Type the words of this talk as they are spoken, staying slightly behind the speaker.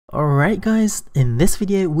Alright guys, in this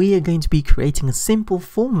video we are going to be creating a simple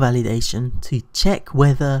form validation to check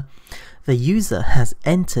whether the user has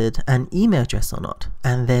entered an email address or not.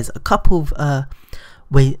 And there's a couple of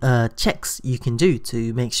checks you can do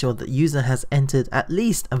to make sure that the user has entered at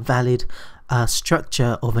least a valid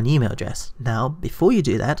structure of an email address. Now before you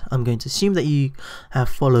do that, I'm going to assume that you have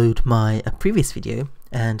followed my previous video,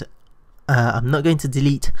 and I'm not going to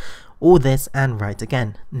delete all this and write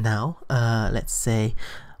again. Now let's say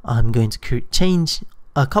I'm going to change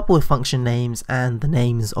a couple of function names and the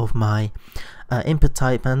names of my input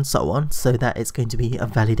type and so on, so that it's going to be a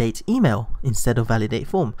validate email instead of validate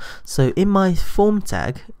form. So in my form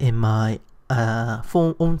tag, in my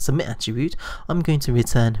form on submit attribute, I'm going to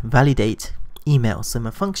return validate email. So my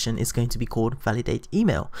function is going to be called validate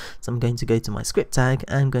email. So I'm going to go to my script tag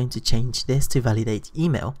and I'm going to change this to validate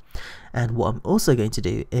email. And what I'm also going to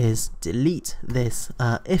do is delete this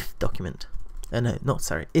if document.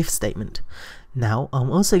 If statement. Now I'm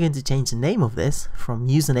also going to change the name of this from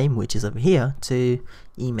username, which is over here, to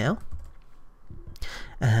email,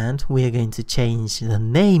 and we are going to change the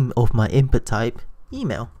name of my input type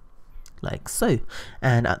email, like so.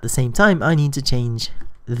 And at the same time I need to change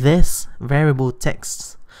this variable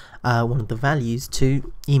text, one of the values,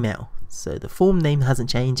 to email. So the form name hasn't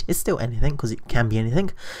changed, it's still anything because it can be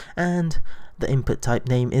anything, and the input type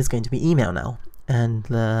name is going to be email now. And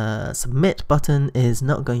the submit button is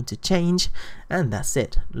not going to change, and that's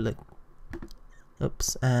it. Look,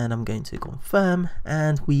 oops, and I'm going to confirm,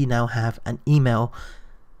 and we now have an email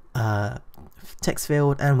text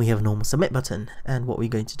field, and we have a normal submit button. And what we're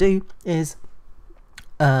going to do is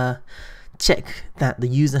check that the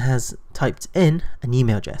user has typed in an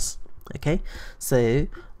email address. Okay, so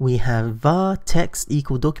we have var text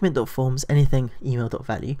equal document.forms anything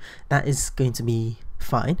email.value. That is going to be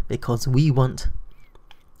fine because we want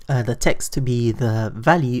the text to be the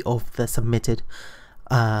value of the submitted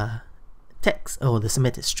text, or the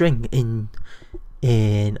submitted string in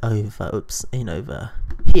over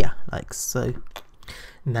here, like so.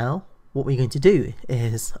 Now what we're going to do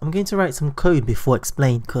is I'm going to write some code before I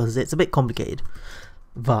explain because it's a bit complicated.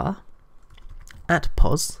 Var at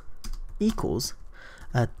pos equals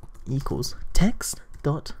text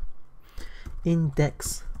dot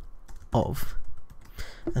index of,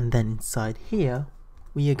 and then inside here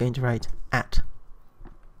we are going to write at.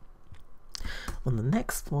 On the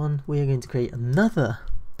next one we are going to create another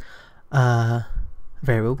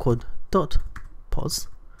variable called dot pos,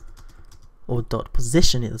 or dot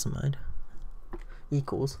position, it doesn't mind,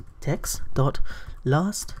 equals text dot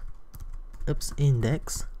last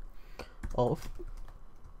index of,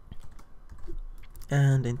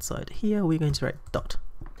 and inside here we're going to write dot.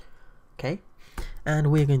 Okay,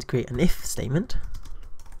 and we're going to create an if statement,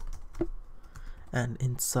 and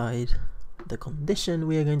inside the condition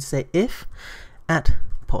we are going to say if at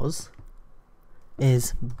pos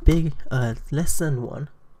is less than 1,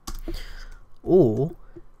 or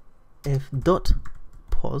if dot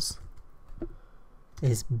pos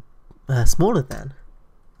is smaller than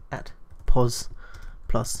at pos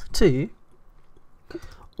plus 2,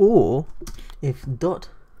 or if dot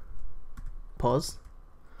pos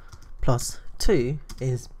plus 2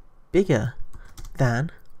 is bigger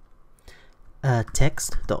than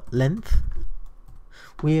text dot length,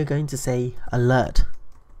 we are going to say alert,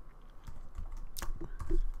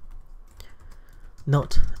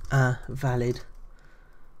 not a valid.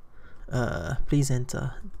 Please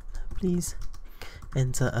enter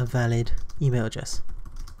a valid email address,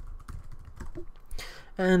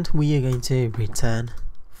 and we are going to return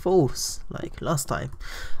false like last time.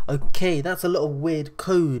 Okay, that's a lot of weird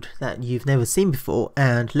code that you've never seen before,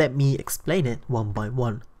 and let me explain it one by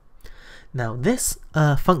one. Now this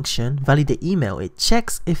function validate email, it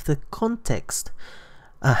checks if the context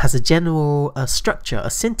has a general structure, a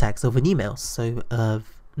syntax of an email. So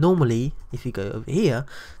normally if you go over here,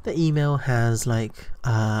 the email has like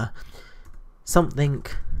something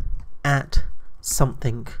at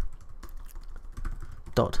something.com,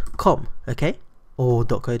 okay, or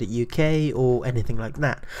 .co.uk or anything like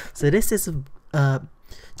that. So this is a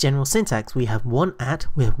general syntax. We have one at,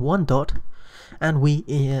 we have one dot, and we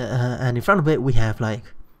and in front of it we have,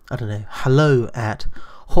 like, I don't know, hello at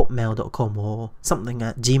hotmail.com or something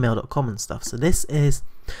at gmail.com and stuff. So this is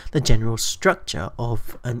the general structure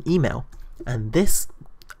of an email, and this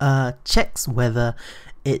checks whether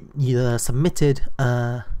the submitted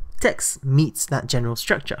text meets that general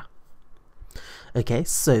structure. Okay,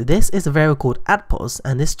 so this is a variable called @pos,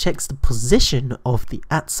 and this checks the position of the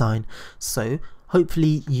 @ sign. So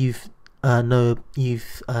hopefully you've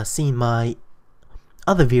seen my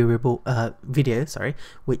other video, sorry,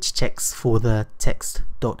 which checks for the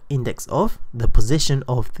text.index of the position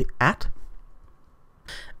of the @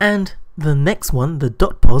 and the next one, the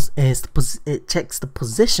 .pos, is it checks the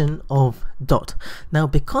position of dot. Now,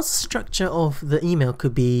 because the structure of the email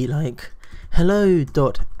could be like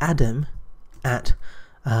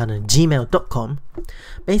hello.adam@gmail.com,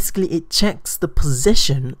 basically it checks the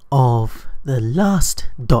position of the last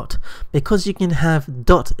dot. Because you can have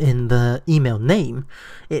dot in the email name,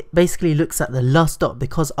 it basically looks at the last dot,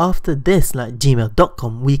 because after this, like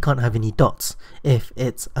gmail.com, we can't have any dots if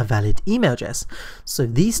it's a valid email address. So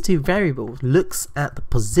these two variables looks at the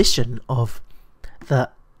position of the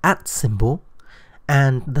 @ symbol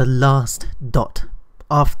and the last dot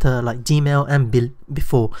after like Gmail and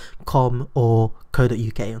before com or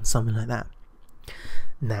co.uk or something like that.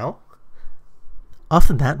 Now,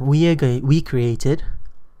 after that, we created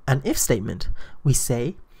an if statement. We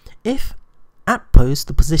say if @pos,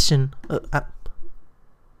 the position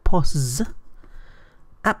 @pos,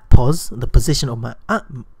 the position of my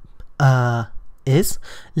is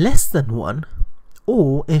less than 1,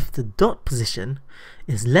 or if the dot position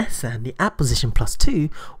is less than the @ position plus 2,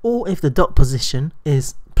 or if the dot position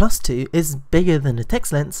is plus 2 is bigger than the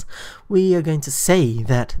text length, we are going to say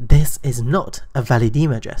that this is not a valid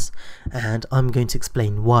email address, and I'm going to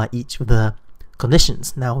explain why each of the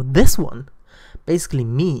conditions. Now, this one basically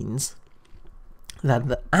means that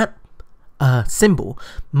the @ symbol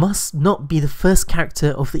must not be the first character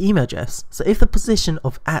of the email address. So if the position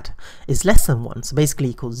of @ is less than 1, so basically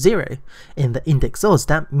equals 0 in the index OS,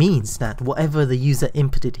 that means that whatever the user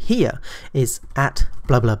inputted here is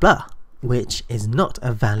 @blah blah blah, which is not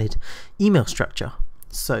a valid email structure.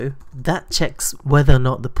 So that checks whether or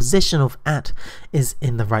not the position of @ is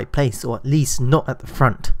in the right place, or at least not at the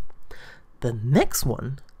front. The next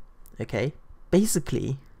one, okay,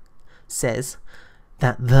 basically says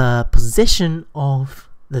that the position of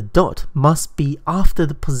the dot must be after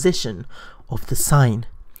the position of the sign.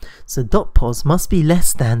 So .pos must be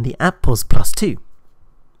less than the @pos plus 2.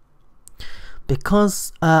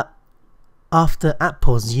 Because after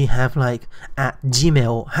 @pos you have like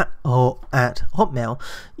 @gmail or @hotmail,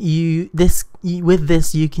 with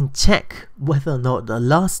this you can check whether or not the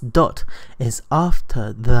last dot is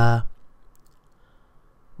after the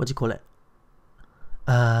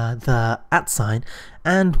the @ sign,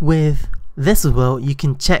 and with this as well you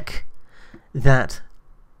can check that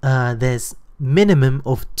there's minimum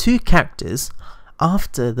of 2 characters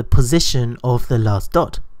after the position of the last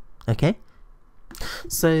dot. Okay,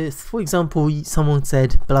 so for example, someone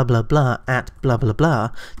said blah blah blah @blah blah blah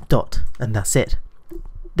dot, and that's it.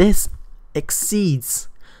 This exceeds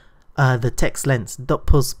the text length.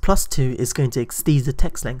 .pos plus 2 is going to exceed the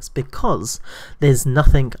text length because there's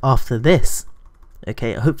nothing after this.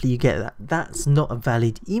 Okay, hopefully you get that. That's not a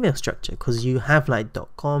valid email structure, because you have like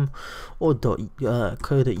 .com or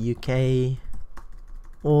 .co.uk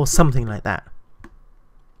or something like that.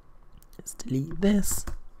 Let's delete this.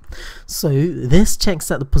 So this checks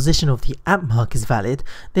that the position of the @ mark is valid.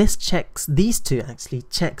 This checks, these two actually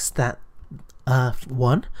checks that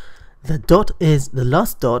one, the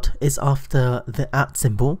last dot is after the @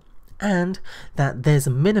 symbol, and that there's a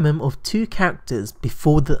minimum of 2 characters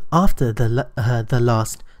after the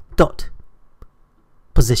last dot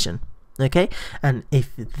position. Okay, and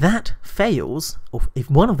if that fails, or if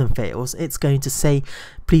one of them fails, it's going to say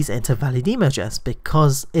please enter valid email address,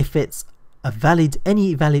 because if it's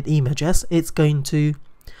any valid email address, it's going to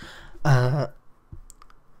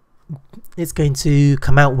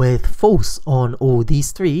come out with false on all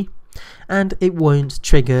these 3, and it won't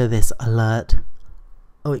trigger this alert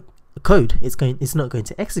code. It's not going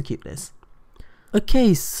to execute this.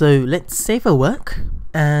 Okay, so let's save our work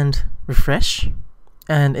and refresh,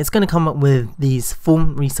 and it's going to come up with these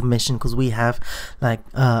form resubmission, because we have like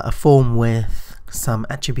a form with some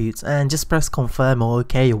attributes, and just press confirm or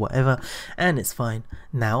OK or whatever, and it's fine.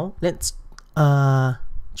 Now let's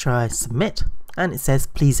try submit, and it says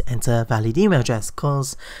please enter valid email address,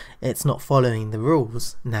 because it's not following the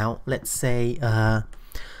rules. Now let's say blah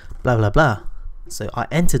blah blah. So I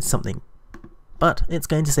entered something, but it's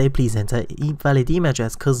going to say please enter valid email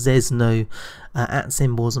address, because there's no @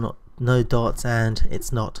 symbols or no dots, and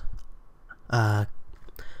it's not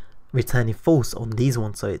returning false on these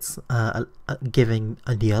ones, so it's giving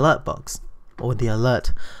the alert box, or the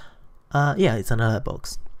alert, yeah, it's an alert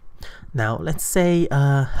box. Now let's say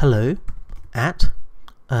hello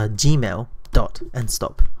 @gmail dot and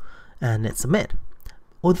stop, and let's submit.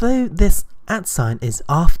 Although this @ sign is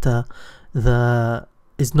after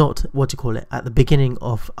is not at the beginning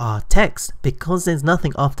of our text, because there's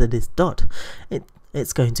nothing after this dot,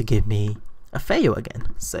 it's going to give me a fail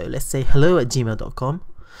again. So let's say hello@gmail.com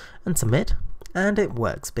and submit, and it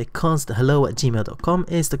works because the hello@gmail.com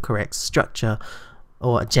is the correct structure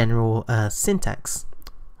or a general syntax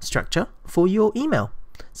structure for your email.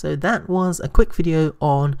 So that was a quick video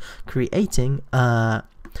on creating a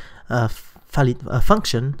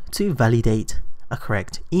function to validate a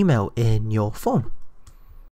correct email in your form.